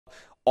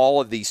All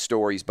of these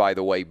stories, by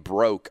the way,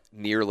 broke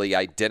nearly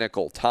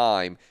identical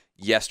time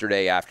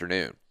yesterday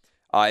afternoon.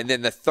 And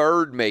then the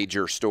third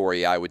major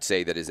story I would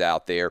say that is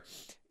out there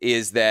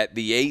is that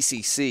the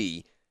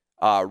ACC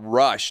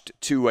rushed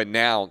to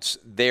announce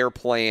their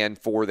plan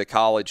for the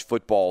college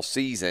football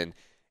season,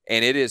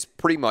 and it is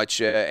pretty much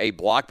a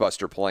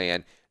blockbuster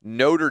plan.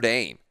 Notre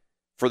Dame,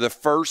 for the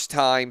first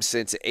time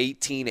since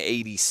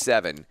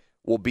 1887,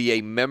 will be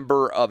a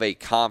member of a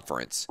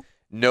conference.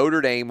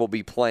 Notre Dame will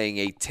be playing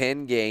a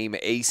 10-game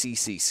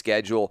ACC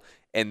schedule,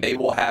 and they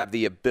will have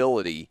the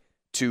ability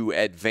to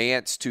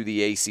advance to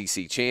the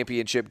ACC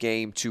Championship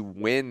game, to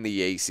win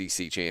the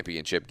ACC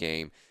Championship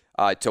game,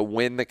 to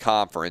win the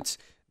conference.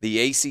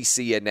 The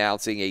ACC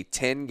announcing a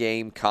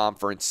 10-game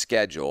conference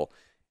schedule,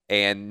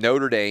 and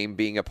Notre Dame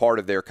being a part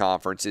of their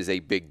conference is a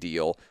big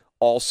deal.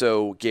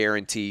 Also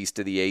guarantees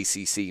to the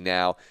ACC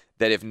now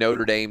that if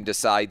Notre Dame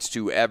decides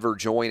to ever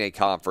join a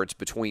conference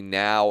between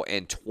now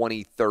and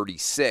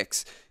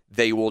 2036,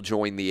 they will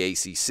join the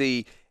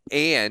ACC.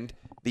 And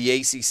the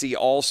ACC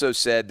also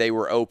said they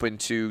were open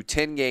to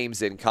 10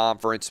 games in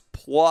conference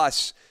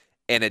plus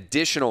an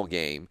additional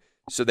game.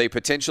 So they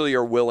potentially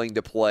are willing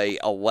to play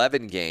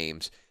 11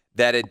 games.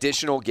 That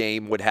additional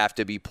game would have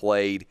to be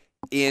played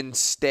in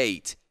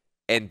state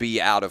and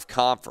be out of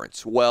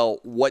conference. Well,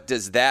 what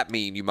does that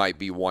mean, you might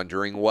be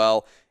wondering?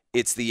 Well,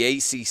 it's the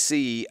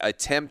ACC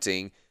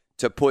attempting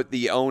to put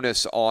the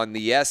onus on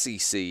the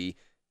SEC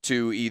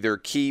to either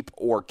keep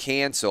or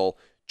cancel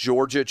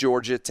Georgia,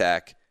 Georgia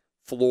Tech,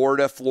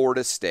 Florida,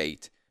 Florida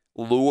State,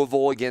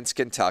 Louisville against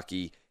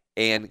Kentucky,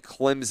 and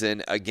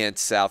Clemson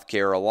against South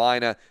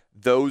Carolina.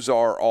 Those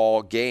are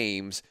all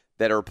games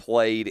that are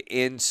played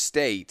in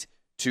state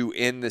to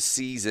end the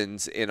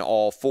seasons in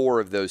all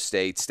four of those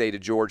states, state of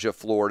Georgia,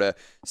 Florida,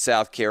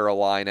 South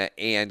Carolina,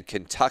 and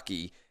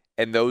Kentucky.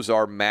 And those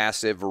are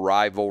massive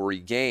rivalry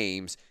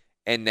games.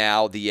 And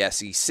now the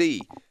SEC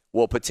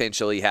will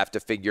potentially have to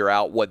figure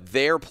out what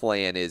their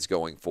plan is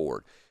going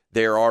forward.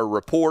 There are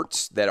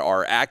reports that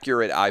are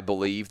accurate, I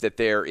believe, that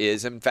there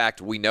is. In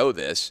fact, we know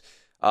this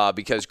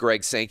because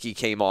Greg Sankey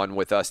came on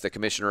with us, the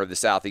commissioner of the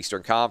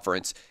Southeastern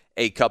Conference,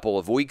 a couple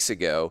of weeks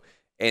ago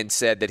and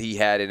said that he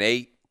had an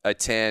 8, a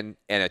 10,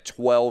 and a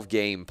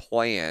 12-game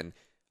plan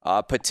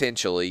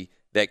potentially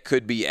that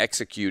could be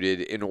executed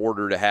in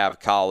order to have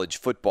college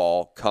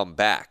football come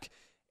back.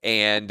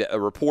 And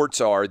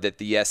reports are that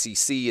the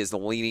SEC is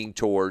leaning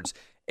towards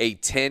a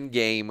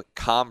 10-game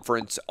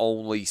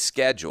conference-only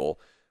schedule.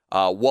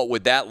 What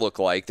would that look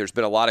like? There's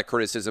been a lot of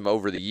criticism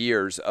over the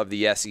years of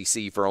the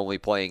SEC for only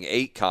playing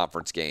 8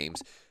 conference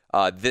games.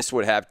 This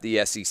would have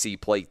the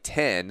SEC play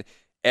 10.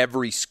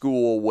 Every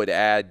school would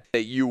add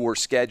that you were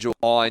scheduled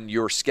on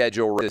your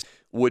schedule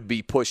would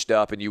be pushed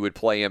up, and you would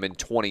play them in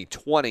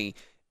 2020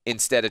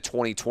 instead of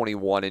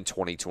 2021 and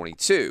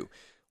 2022.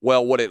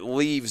 Well, what it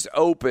leaves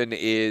open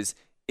is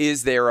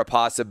there a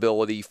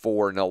possibility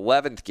for an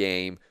 11th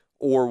game,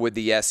 or would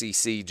the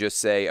SEC just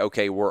say,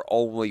 okay, we're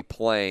only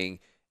playing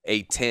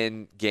a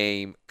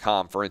 10-game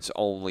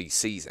conference-only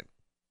season?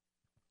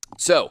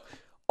 So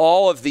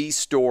all of these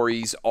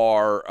stories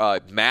are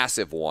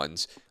massive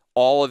ones.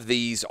 All of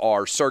these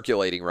are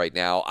circulating right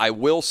now. I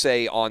will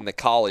say on the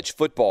college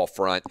football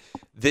front,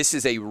 this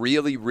is a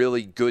really,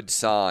 really good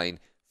sign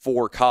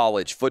for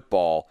college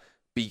football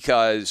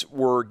because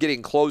we're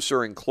getting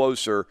closer and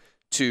closer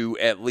to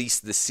at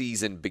least the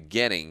season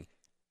beginning,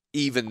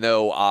 even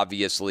though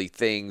obviously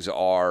things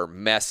are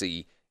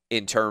messy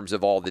in terms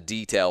of all the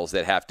details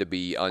that have to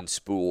be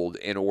unspooled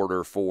in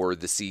order for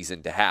the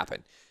season to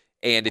happen.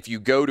 And if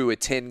you go to a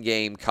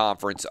 10-game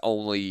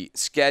conference-only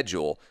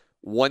schedule,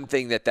 one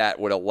thing that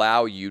would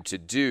allow you to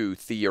do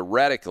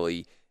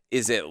theoretically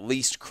is at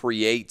least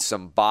create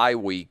some bye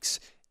weeks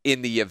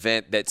in the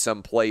event that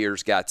some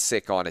players got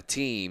sick on a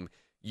team.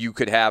 You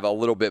could have a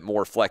little bit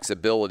more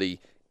flexibility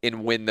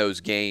in when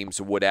those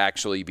games would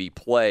actually be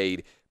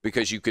played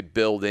because you could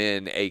build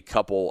in a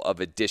couple of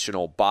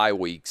additional bye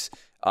weeks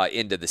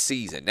into the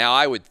season. Now,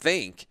 I would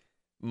think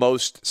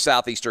most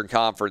Southeastern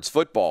Conference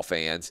football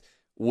fans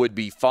would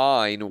be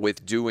fine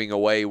with doing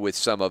away with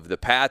some of the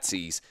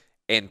patsies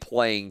and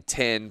playing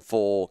 10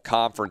 full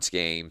conference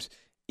games,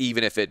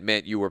 even if it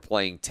meant you were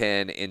playing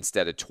 10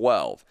 instead of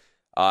 12.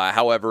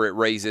 However, it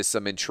raises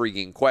some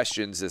intriguing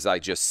questions, as I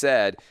just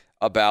said,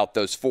 about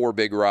those 4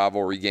 big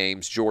rivalry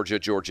games: Georgia,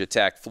 Georgia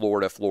Tech,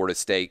 Florida, Florida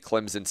State,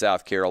 Clemson,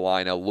 South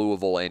Carolina,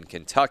 Louisville, and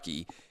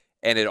Kentucky.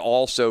 And it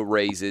also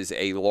raises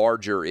a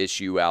larger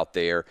issue out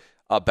there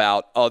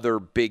about other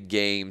big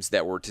games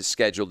that were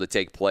scheduled to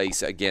take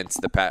place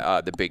against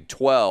the Big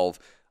 12.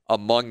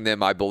 Among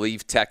them, I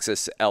believe,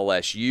 Texas,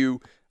 LSU,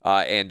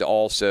 and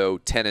also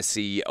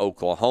Tennessee,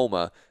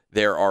 Oklahoma.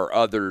 There are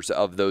others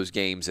of those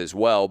games as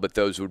well, but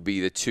those would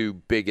be the 2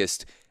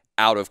 biggest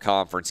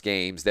out-of-conference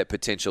games that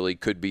potentially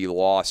could be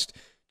lost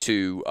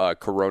to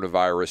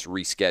coronavirus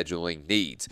rescheduling needs.